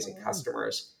employees and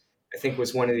customers, I think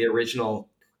was one of the original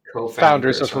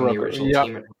co-founders of Heroku. On the original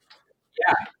team.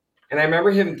 Yeah. And I remember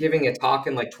him giving a talk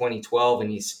in like 2012, and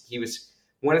he was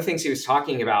one of the things he was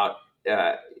talking about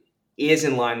is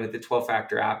in line with the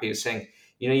 12-factor app. He was saying,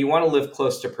 you want to live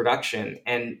close to production.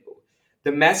 And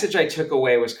the message I took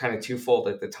away was kind of twofold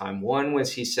at the time. One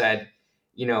was he said,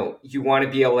 you want to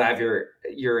be able to have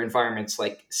your environments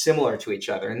like similar to each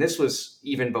other. And this was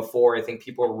even before I think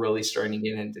people were really starting to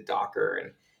get into Docker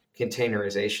and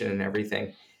containerization and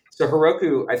everything. So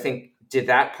Heroku, I think, did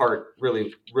that part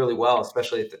really, really well,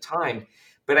 especially at the time.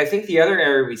 But I think the other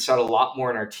area we saw a lot more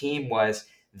in our team was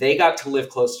they got to live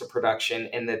close to production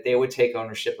and that they would take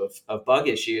ownership of bug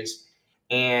issues.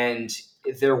 And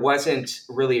there wasn't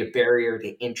really a barrier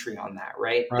to entry on that,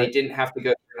 right? They didn't have to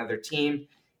go to another team.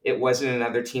 It wasn't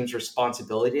another team's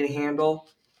responsibility to handle.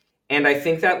 And I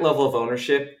think that level of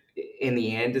ownership in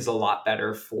the end is a lot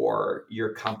better for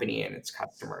your company and its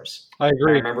customers. I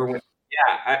agree.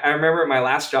 I remember at my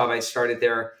last job, I started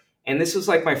there, and this was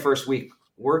like my first week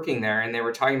working there, and they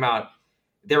were kind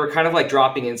of like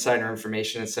dropping insider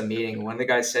information in some meeting. One of the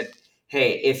guys said,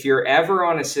 hey, if you're ever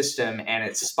on a system and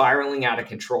it's spiraling out of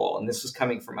control, and this was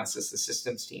coming from us as the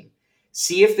systems team,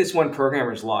 see if this one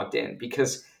programmer is logged in,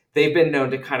 because they've been known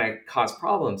to kind of cause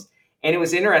problems. And it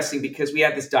was interesting because we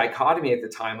had this dichotomy at the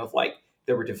time of like,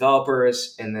 there were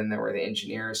developers and then there were the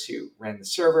engineers who ran the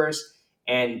servers.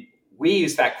 And we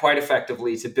used that quite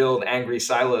effectively to build angry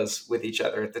silos with each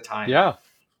other at the time. Yeah.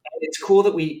 And it's cool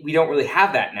that we don't really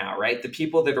have that now, right? The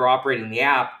people that are operating the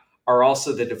app are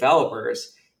also the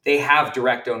developers. They have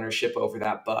direct ownership over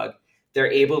that bug.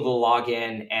 They're able to log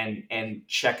in and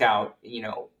check out,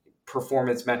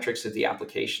 performance metrics of the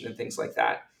application and things like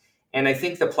that. And I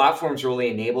think the platform's really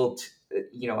enabled,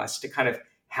 us to kind of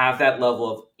have that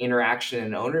level of interaction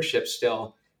and ownership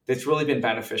still that's really been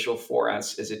beneficial for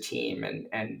us as a team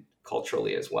and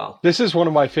culturally as well. This is one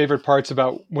of my favorite parts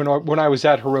about when I was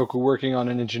at Heroku working on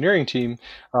an engineering team.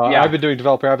 I've been doing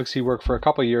developer advocacy work for a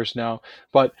couple of years now,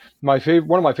 but one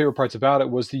of my favorite parts about it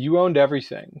was that you owned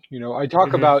everything. I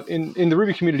talk about in the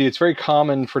Ruby community, it's very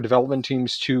common for development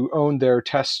teams to own their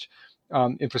test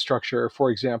infrastructure, for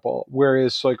example,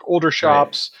 whereas like older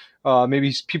shops,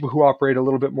 maybe people who operate a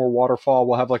little bit more waterfall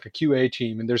will have like a QA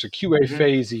team, and there's a QA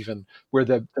phase even where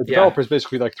the developers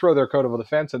basically like throw their code over the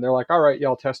fence and they're like, all right, yeah,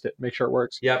 I'll test it, make sure it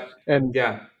works. Yep. And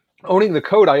owning the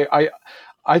code,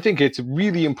 I think it's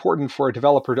really important for a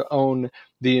developer to own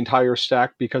the entire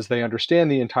stack because they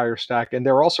understand the entire stack, and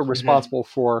they're also responsible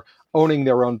for owning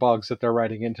their own bugs that they're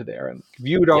writing into there. And if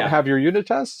you don't have your unit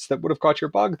tests that would have caught your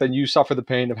bug, then you suffer the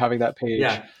pain of having that page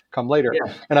come later.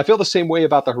 Yeah. And I feel the same way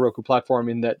about the Heroku platform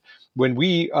in that when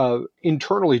we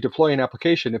internally deploy an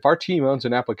application, if our team owns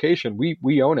an application,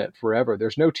 we own it forever.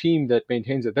 There's no team that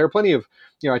maintains it. There are plenty of,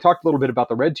 I talked a little bit about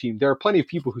the red team. There are plenty of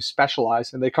people who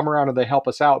specialize and they come around and they help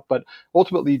us out. But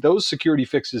ultimately, those security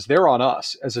fixes, they're on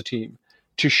us as a team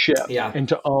to ship and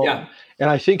to own. Yeah. And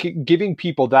I think giving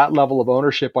people that level of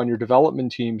ownership on your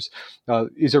development teams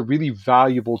is a really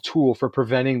valuable tool for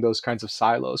preventing those kinds of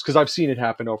silos, because I've seen it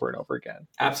happen over and over again.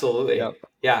 Absolutely. Yep.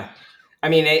 Yeah. I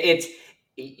mean,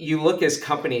 you look as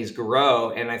companies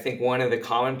grow, and I think one of the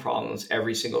common problems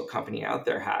every single company out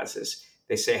there has is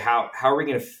they say, how are we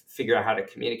going to figure out how to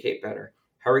communicate better?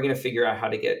 How are we going to figure out how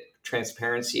to get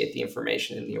transparency at the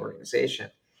information in the organization?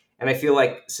 And I feel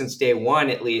like since day one,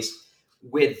 at least,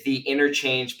 with the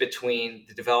interchange between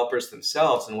the developers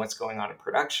themselves and what's going on in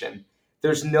production,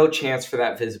 there's no chance for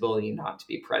that visibility not to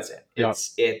be present.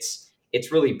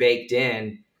 It's really baked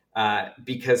in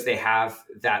because they have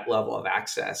that level of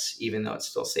access, even though it's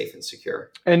still safe and secure.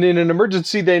 And in an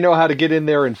emergency, they know how to get in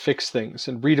there and fix things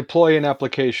and redeploy an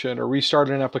application or restart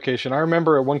an application. I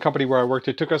remember at one company where I worked,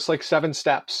 it took us like 7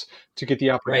 steps to get the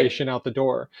application out the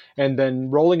door. And then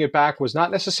rolling it back was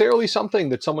not necessarily something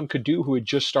that someone could do who had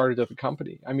just started at the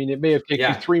company. I mean, it may have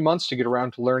taken you 3 months to get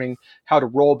around to learning how to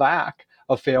roll back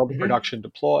a failed production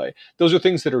deploy. Those are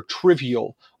things that are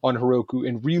trivial on Heroku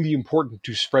and really important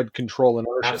to spread control and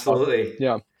ownership. Absolutely.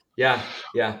 Yeah.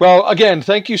 Well, again,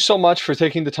 thank you so much for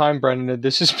taking the time, Brendan.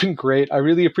 This has been great. I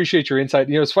really appreciate your insight.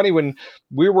 It's funny when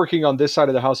we're working on this side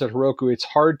of the house at Heroku, it's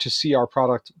hard to see our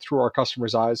product through our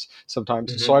customers' eyes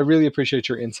sometimes. So I really appreciate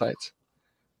your insights.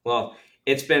 Well,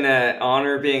 it's been an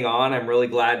honor being on. I'm really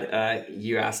glad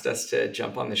you asked us to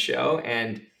jump on the show,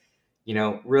 and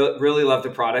really love the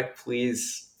product.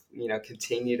 Please,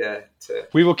 continue to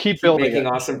we will keep building making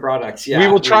awesome products. Yeah, we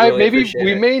will try. Really maybe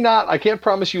we may not. I can't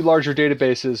promise you larger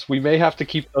databases. We may have to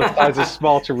keep those sizes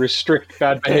small to restrict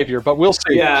bad behavior, but we'll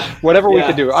see. Whatever we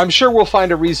can do. I'm sure we'll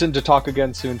find a reason to talk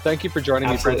again soon. Thank you for joining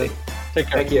me, Brendan. Take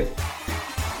care. Thank you.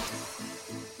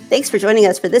 Thanks for joining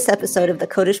us for this episode of the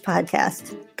Codish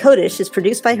podcast. Codish is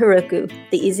produced by Heroku,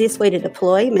 the easiest way to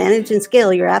deploy, manage, and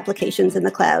scale your applications in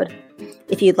the cloud.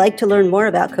 If you'd like to learn more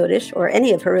about Codish or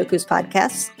any of Heroku's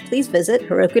podcasts, please visit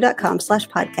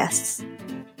heroku.com/podcasts.